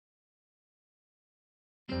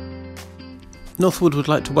Northwood would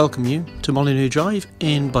like to welcome you to Molyneux Drive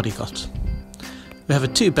in Bodicote. We have a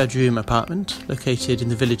 2-bedroom apartment located in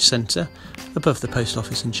the village centre above the post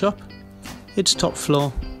office and shop. It's top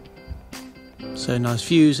floor, so nice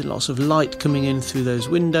views and lots of light coming in through those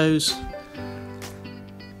windows.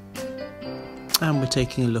 And we're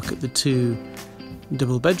taking a look at the 2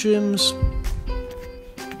 double bedrooms,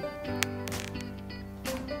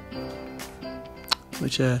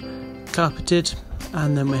 which are carpeted,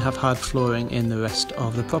 and then we have hard flooring in the rest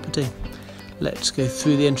of the property. Let's go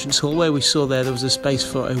through the entrance hallway. We saw there was a space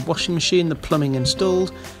for a washing machine, the plumbing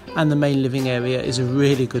installed, and the main living area is a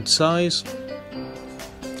really good size.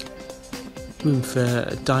 Room for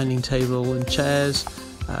a dining table and chairs,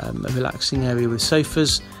 a relaxing area with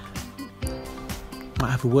sofas.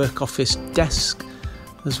 Might have a work office desk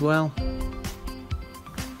as well.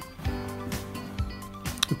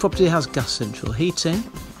 The property has gas central heating.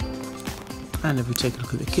 And if we take a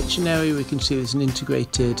look at the kitchen area, we can see there's an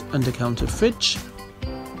integrated under-counter fridge.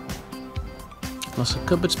 Lots of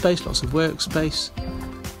cupboard space, lots of workspace.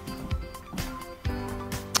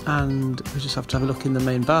 And we just have to have a look in the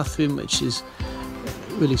main bathroom, which is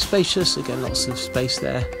really spacious. Again, lots of space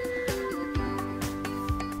there.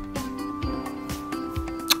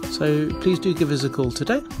 So please do give us a call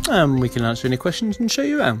today, and we can answer any questions and show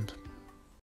you around.